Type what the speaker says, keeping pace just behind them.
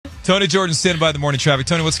Tony Jordan standing by the morning traffic.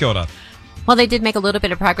 Tony, what's going on? Well, they did make a little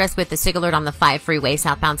bit of progress with the SIG alert on the 5 freeway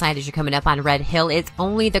southbound side as you're coming up on Red Hill. It's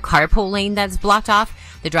only the carpool lane that's blocked off.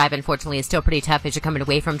 The drive, unfortunately, is still pretty tough as you're coming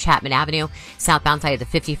away from Chapman Avenue. Southbound side of the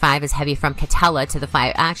 55 is heavy from Catella to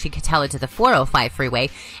the 405 freeway.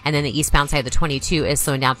 And then the eastbound side of the 22 is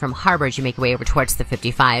slowing down from Harbor as you make your way over towards the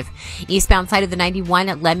 55. Eastbound side of the 91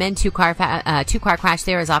 at Lemon, two-car crash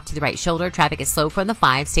there is off to the right shoulder. Traffic is slow from the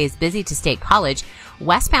 5, stays busy to State College.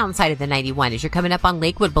 Westbound side of the 91 as you're coming up on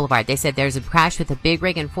Lakewood Boulevard. They said there's a crash with a big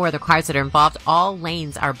rig and 4 other cars that are involved. All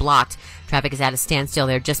lanes are blocked. Traffic is at a standstill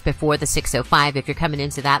there just before the 605. If you're coming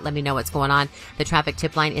into that, let me know what's going on. The traffic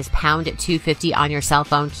tip line is pound 250 on your cell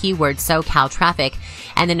phone, keyword SoCal traffic.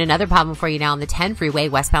 And then another problem for you now on the 10 freeway,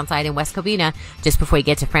 westbound side in West Covina, just before you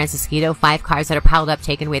get to Francisquito, 5 cars that are piled up,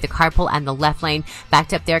 taking away the carpool and the left lane.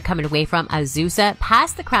 Backed up there, coming away from Azusa.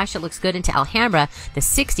 Past the crash, it looks good into Alhambra. The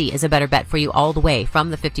 60 is a better bet for you all the way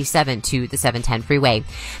from the 57 to the 710 freeway.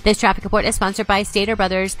 This traffic report is sponsored by Stater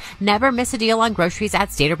Brothers. Never miss a deal on groceries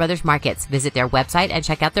at Stater Brothers Markets. Visit their website and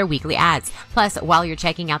check out their weekly ads. Plus, while you're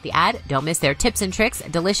checking out the ad, don't miss their tips and tricks,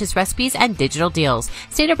 delicious recipes, and digital deals.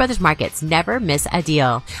 Stater Brothers Markets, never miss a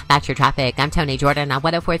deal. That's your traffic. I'm Tony Jordan on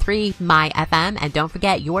 104.3 My FM. And don't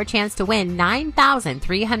forget, your chance to win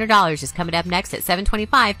 $9,300 is coming up next at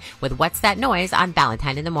 7:25 with What's That Noise on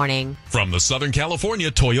Valentine in the Morning. From the Southern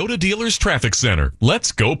California Toyota Dealers Traffic Center,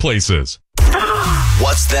 let's go places.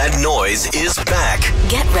 What's That Noise is back.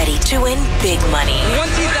 Get ready to win big money. $20,800.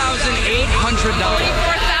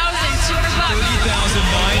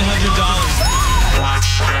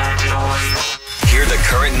 $30,900. Hear the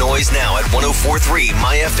current noise now at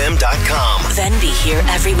 1043myfm.com. Then be here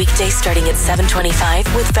every weekday starting at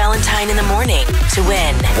 7:25 with Valentine in the Morning to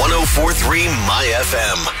win. 1043 My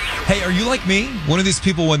FM. Hey, are you like me? One of these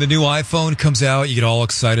people, when the new iPhone comes out, you get all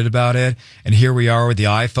excited about it. And here we are with the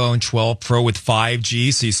iPhone 12 Pro with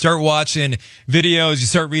 5G. So you start watching videos, you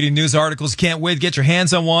start reading news articles, can't wait to get your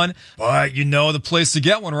hands on one. But you know the place to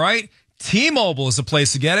get one, right? T-Mobile is the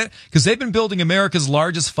place to get it because they've been building America's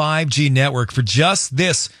largest 5G network for just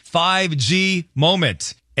this 5G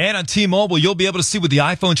moment. And on T-Mobile, you'll be able to see what the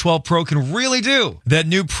iPhone 12 Pro can really do. That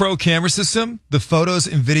new Pro camera system, the photos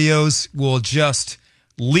and videos will just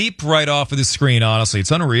leap right off of the screen, honestly.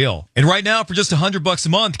 It's unreal. And right now, for just $100 a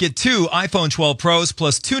month, get 2 iPhone 12 Pros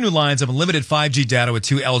plus 2 new lines of unlimited 5G data with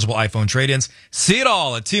 2 eligible iPhone trade-ins. See it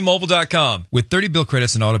all at T-Mobile.com. With 30 bill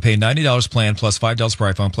credits and auto-pay $90 plan plus $5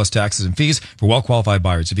 per iPhone plus taxes and fees for well-qualified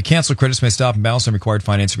buyers. If you cancel, credits may stop and balance on required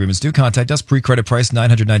finance agreements. Do contact us. Pre-credit price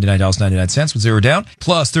 $999.99 with 0 down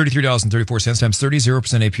plus $33.34 times 30,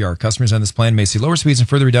 0% APR. Customers on this plan may see lower speeds and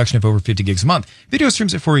further reduction of over 50 gigs a month. Video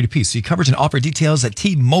streams at 480p. See coverage and offer details at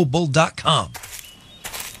T-Mobile.com.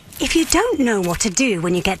 If you don't know what to do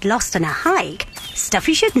when you get lost on a hike, Stuff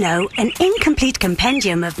You Should Know, an incomplete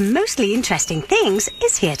compendium of mostly interesting things,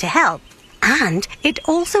 is here to help. And it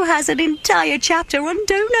also has an entire chapter on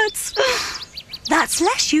donuts. That's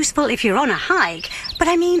less useful if you're on a hike, but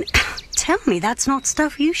I mean, tell me that's not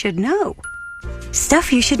stuff you should know.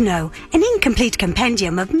 Stuff You Should Know, an incomplete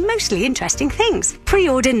compendium of mostly interesting things.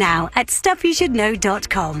 Pre-order now at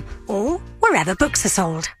stuffyoushouldknow.com or wherever books are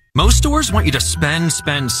sold. Most stores want you to spend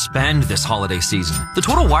this holiday season. The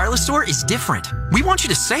Total Wireless store is different. We want you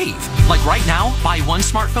to save. Like right now, buy one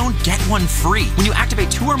smartphone, get one free when you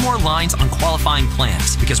activate 2 or more lines on qualifying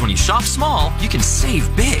plans. Because when you shop small, you can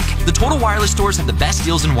save big. The Total Wireless stores have the best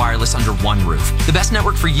deals in wireless under one roof. The best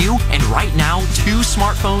network for you, and right now, 2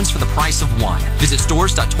 smartphones for the price of 1. Visit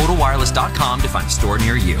stores.totalwireless.com to find a store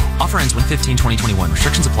near you. Offer ends 1/15/2021.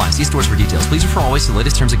 Restrictions apply. See stores for details. Please refer always to the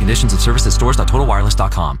latest terms and conditions of service at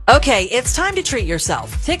stores.totalwireless.com. Okay, it's time to treat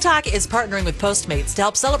yourself. TikTok is partnering with Postmates to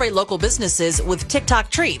help celebrate local businesses with TikTok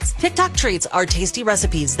treats. TikTok treats are tasty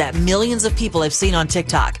recipes that millions of people have seen on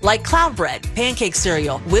TikTok, like cloud bread, pancake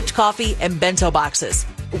cereal, whipped coffee, and bento boxes.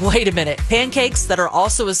 Wait a minute, pancakes that are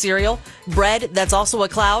also a cereal? Bread that's also a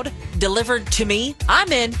cloud? Delivered to me?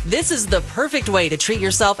 I'm in. This is the perfect way to treat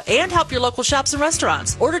yourself and help your local shops and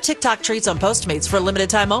restaurants. Order TikTok treats on Postmates for a limited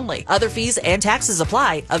time only. Other fees and taxes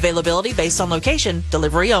apply. Availability based on location.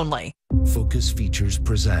 Delivery only. Focus Features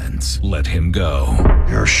presents Let Him Go.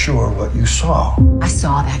 You're sure what you saw? I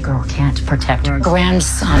saw that girl can't protect her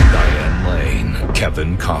grandson. Diane Lane,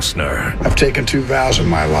 Kevin Costner. I've taken 2 vows in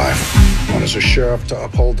my life. One as a sheriff to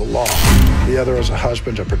uphold the law. The other as a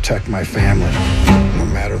husband to protect my family, no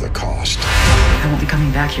matter the cost. I won't be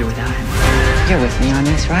coming back here without him. You're with me on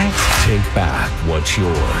this, right? Take back what's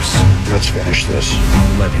yours. Let's finish this.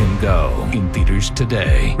 Let Him Go. In theaters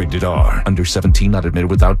today. Rated R. Under 17, not admitted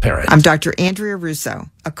without parents. I'm Dr. Andrea Russo,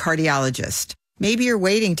 a cardiologist. Maybe you're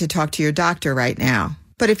waiting to talk to your doctor right now,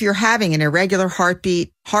 But if you're having an irregular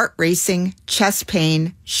heartbeat, heart racing, chest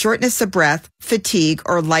pain, shortness of breath, fatigue,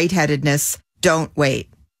 or lightheadedness, don't wait.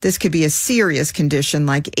 This could be a serious condition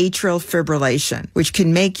like atrial fibrillation, which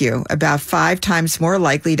can make you about 5 times more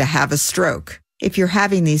likely to have a stroke. If you're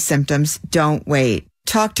having these symptoms, don't wait.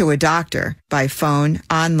 Talk to a doctor by phone,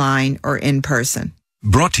 online, or in person.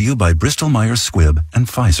 Brought to you by Bristol-Myers Squibb and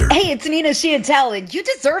Pfizer. Hey, it's Nina Chiantelli, and you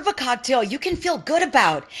deserve a cocktail you can feel good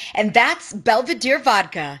about. And that's Belvedere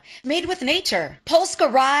Vodka, made with nature. Polska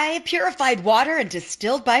rye, purified water, and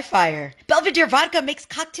distilled by fire. Belvedere Vodka makes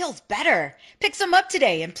cocktails better. Pick some up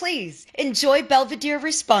today, and please, enjoy Belvedere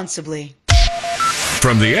responsibly.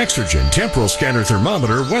 From the Exergen Temporal Scanner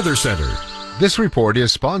Thermometer Weather Center. This report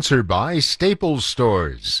is sponsored by Staples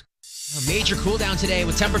Stores. A major cool down today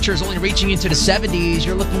with temperatures only reaching into the 70s.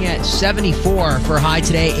 You're looking at 74 for a high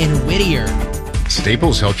today in Whittier.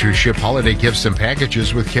 Staples helps you ship holiday gifts and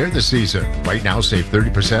packages with care this season. Right now, save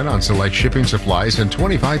 30% on select shipping supplies and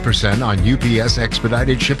 25% on UPS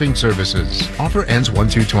expedited shipping services. Offer ends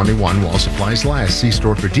 1/2/21 while supplies last. See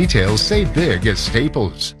store for details. Save big at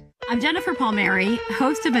Staples. I'm Jennifer Palmieri,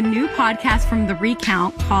 host of a new podcast from The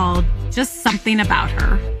Recount called Just Something About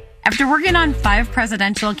Her. After working on 5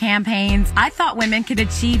 presidential campaigns, I thought women could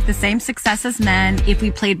achieve the same success as men if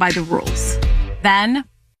we played by the rules. Then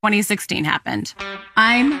 2016 happened.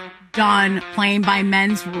 I'm done playing by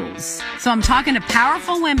men's rules. So I'm talking to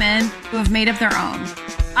powerful women who have made up their own.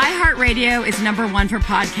 iHeartRadio is #1 for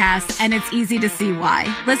podcasts, and it's easy to see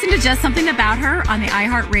why. Listen to Just Something About Her on the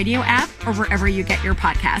iHeartRadio app or wherever you get your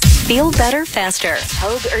podcasts. Feel better faster.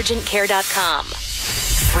 HoagUrgentCare.com.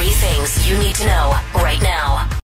 3 things you need to know right now.